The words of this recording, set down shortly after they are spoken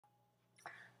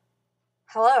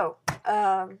Hello.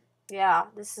 Yeah,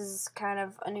 this is kind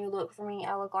of a new look for me.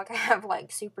 I look like I have like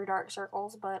super dark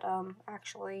circles, but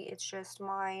actually it's just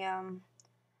my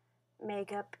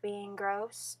makeup being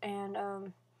gross, and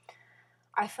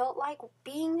I felt like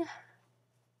being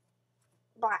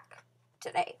black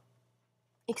today,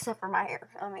 except for my hair.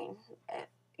 I mean,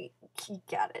 you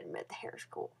gotta admit the hair's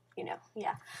cool,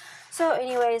 Yeah. So,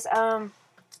 anyways,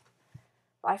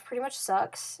 life pretty much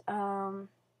sucks.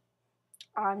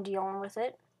 I'm dealing with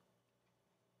it.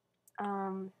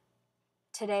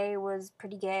 Today was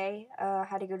pretty gay.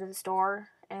 Had to go to the store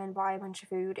and buy a bunch of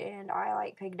food, and I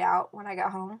like pigged out when I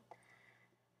got home.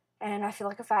 And I feel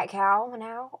like a fat cow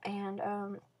now. And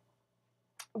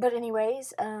but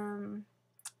anyways,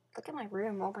 look at my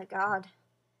room. Oh my god,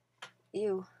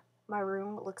 ew, my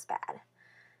room looks bad.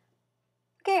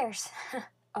 Who cares?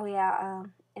 Oh yeah,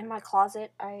 in my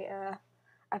closet, I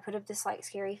put up this like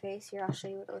scary face. Here, I'll show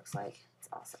you what it looks like. It's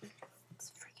awesome.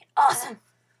 It's freaking awesome.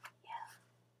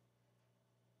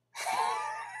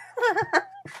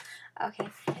 Okay.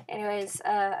 Anyways,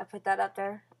 I put that up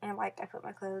there, and like I put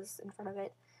my clothes in front of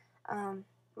it.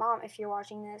 Mom, if you're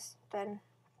watching this, then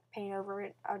paint over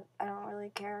it. I don't really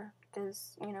care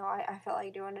because I felt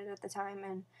like doing it at the time,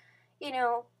 and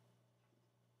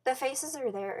the faces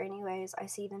are there anyways. I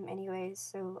see them anyways,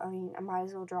 so I mean I might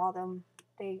as well draw them.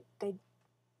 They're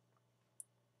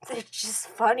just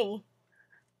funny,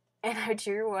 and I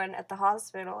drew one at the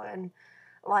hospital, and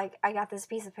like I got this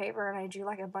piece of paper and I drew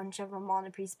like a bunch of them on a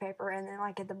piece of paper, and then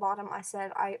like at the bottom I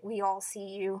said we all see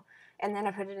you, and then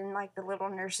I put it in like the little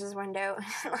nurse's window,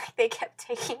 and like they kept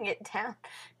taking it down,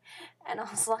 and I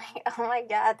was like, oh my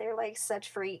god, they're like such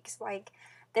freaks. Like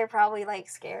they're probably like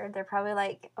scared. They're probably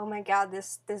like, oh my god,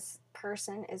 this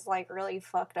person is like really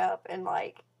fucked up, and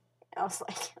like I was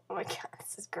like, oh my god,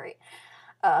 this is great.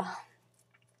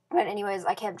 But anyways,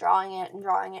 I kept drawing it and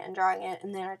drawing it and drawing it,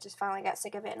 and then I just finally got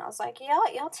sick of it, and I was like, yeah,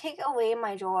 y'all take away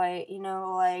my joy,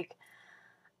 like,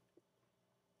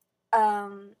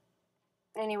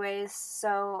 anyways,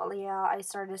 so, yeah, I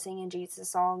started singing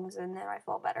Jesus songs, and then I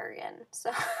felt better again,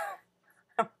 so,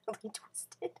 I'm really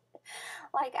twisted.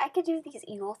 Like, I could do these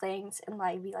evil things, and,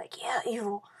 like, be like, yeah,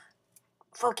 evil,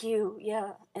 fuck you,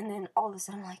 yeah, and then all of a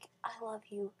sudden I'm like, I love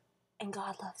you, and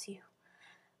God loves you.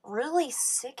 Really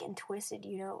sick and twisted,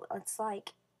 it's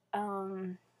like,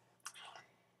 I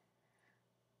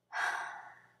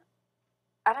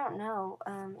don't know.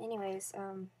 Anyways,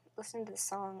 listen to this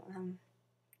song.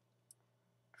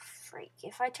 Freak.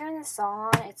 If I turn this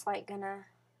song on, it's like gonna.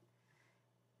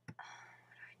 What do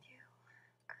I do?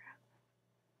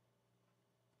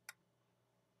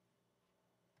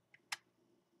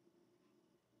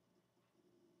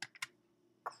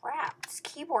 Crap. This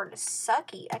keyboard is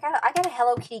sucky. I got a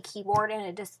Hello Kitty keyboard, and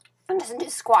it doesn't do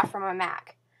squat from a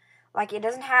Mac. Like, it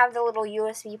doesn't have the little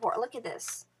USB port. Look at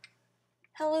this.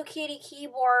 Hello Kitty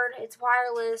keyboard. It's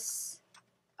wireless.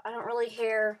 I don't really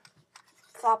care.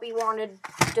 Floppy wanted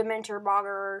Dementor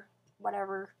Bogger,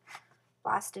 whatever,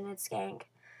 blasting its skank.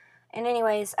 And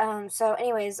anyways, yeah,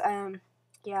 anyways,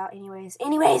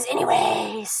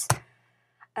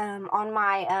 on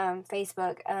my,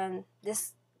 Facebook,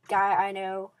 this guy I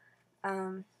know,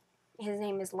 his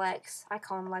name is Lex. I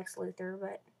call him Lex Luthor,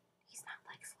 but he's not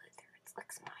Lex Luthor, it's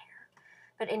Lex Meyer.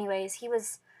 But anyways,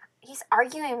 he's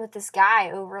arguing with this guy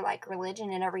over, like,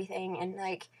 religion and everything, and,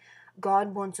 like,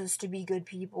 God wants us to be good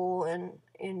people, and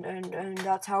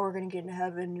that's how we're gonna get into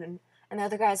heaven, and the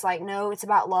other guy's like, no, it's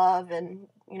about love, and,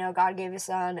 God gave his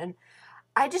son, and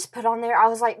I just put on there, I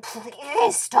was like,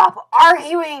 please stop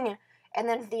arguing, and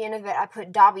then at the end of it, I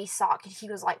put Dobby sock, and he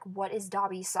was like, what is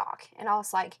Dobby sock? And I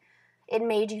was like, it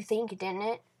made you think, didn't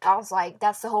it? I was like,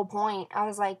 that's the whole point. I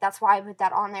was like, that's why I put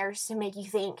that on there, is to make you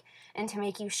think, and to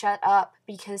make you shut up,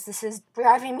 because this is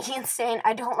driving me insane.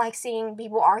 I don't like seeing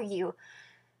people argue.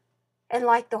 And,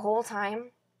 like, the whole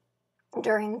time,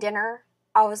 during dinner,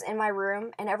 I was in my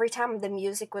room, and every time the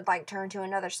music would, like, turn to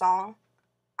another song,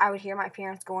 I would hear my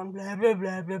parents going, blah, blah,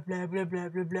 blah, blah, blah, blah, blah,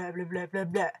 blah, blah, blah, blah, blah,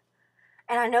 blah.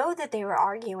 And I know that they were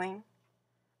arguing,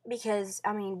 because,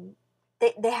 I mean,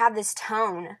 they have this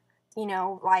tone,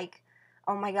 like,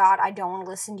 oh my god, I don't want to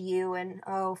listen to you, and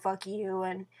oh, fuck you,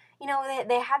 and,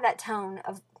 they have that tone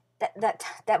of,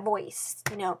 that voice,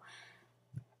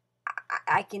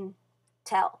 I can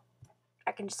tell.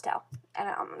 I can just tell, and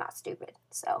I'm not stupid,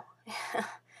 so.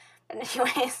 And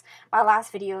anyways, my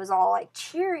last video was all like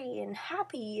cheery and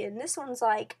happy, and this one's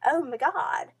like, oh my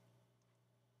god,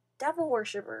 devil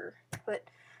worshiper. But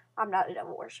I'm not a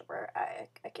devil worshiper. I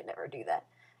can never do that.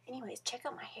 Anyways, check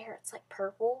out my hair. It's like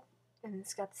purple, and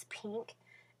it's got this pink,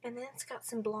 and then it's got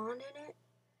some blonde in it,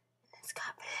 and it's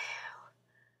got blue.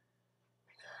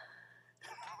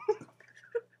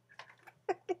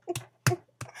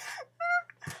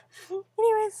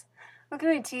 Look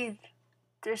at my teeth.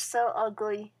 They're so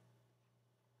ugly.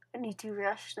 I need to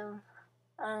brush them.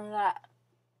 I got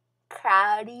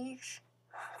crowdies.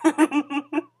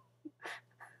 I'm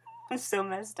so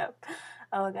messed up.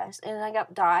 Oh my gosh. And I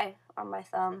got dye on my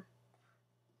thumb.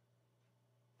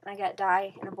 And I got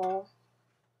dye in a bowl.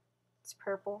 It's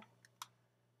purple.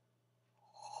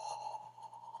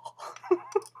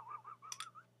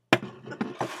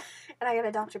 And I got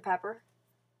a Dr. Pepper.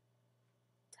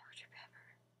 Dr. Pepper.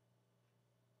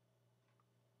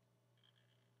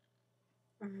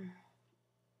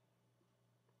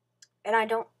 And I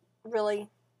don't really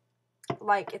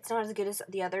like, it's not as good as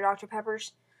the other Dr.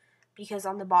 Peppers because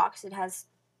on the box it has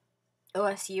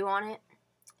OSU on it.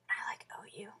 I like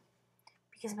OU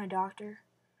because my doctor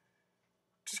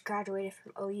just graduated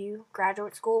from OU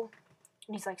graduate school,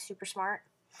 and he's like super smart,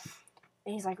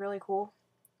 and he's like really cool,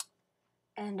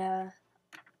 and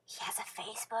he has a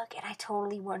Facebook, and I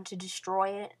totally want to destroy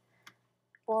it.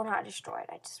 Well, not destroy it,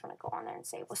 I just want to go on there and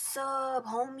say, what's up,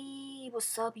 homie,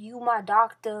 what's up, you my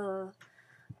doctor.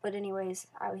 But anyways,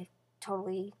 I would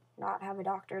totally not have a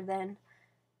doctor then,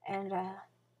 and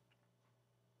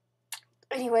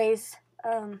anyways,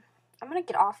 I'm gonna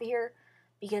get off of here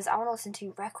because I want to listen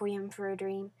to Requiem for a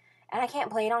Dream. And I can't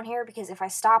play it on here because if I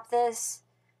stop this,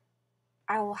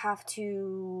 I will have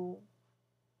to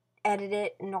edit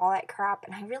it and all that crap.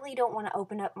 And I really don't want to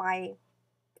open up my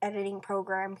editing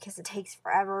program because it takes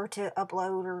forever to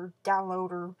upload or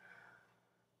download or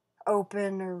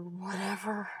open or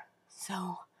whatever.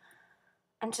 So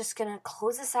I'm just gonna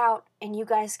close this out, and you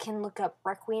guys can look up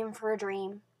Requiem for a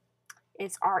Dream.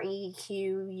 It's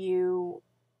REQUIEM,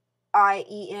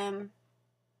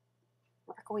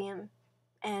 Requiem,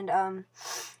 and a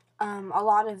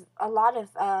lot of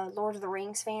Lord of the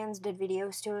Rings fans did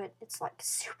videos to it. It's like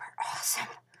super awesome.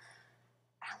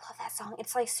 I love that song.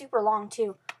 It's like super long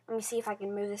too. Let me see if I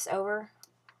can move this over.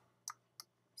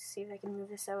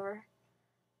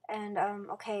 And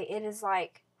okay, it is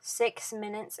like 6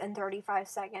 minutes and 35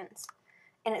 seconds,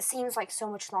 and it seems like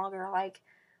so much longer. Like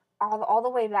all the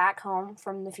way back home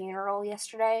from the funeral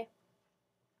yesterday.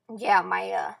 Yeah,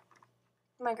 my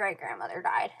great grandmother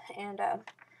died, and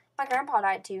my grandpa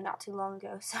died too not too long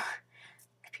ago. So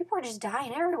people are just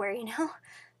dying everywhere, you know.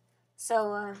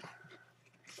 So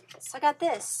I got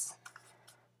this.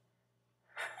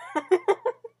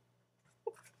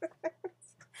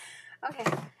 Okay.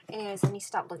 Anyways, I need to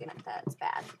stop looking at that. It's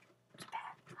bad. It's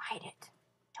bad. Hide it.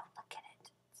 Don't look at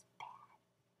it. It's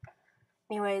bad.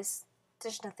 Anyways,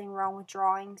 there's nothing wrong with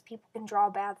drawings. People can draw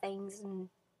bad things, and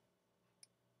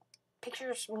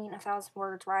pictures mean 1,000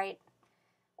 words, right?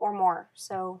 Or more.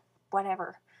 So,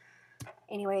 whatever.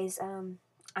 Anyways, I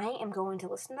am going to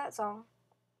listen to that song,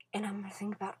 and I'm going to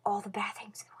think about all the bad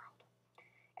things in the world.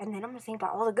 And then I'm going to think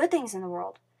about all the good things in the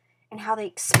world, and how they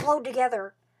explode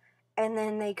together, and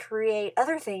then they create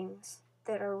other things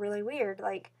that are really weird.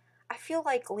 Like, I feel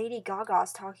like Lady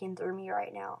Gaga's talking through me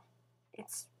right now.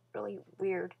 It's really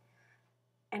weird.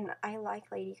 And I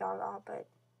like Lady Gaga, but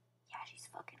yeah, she's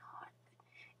fucking hot.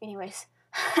 Anyways,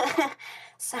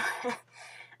 so,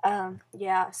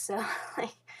 yeah, so,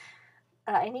 like,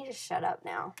 I need to shut up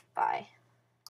now. Bye.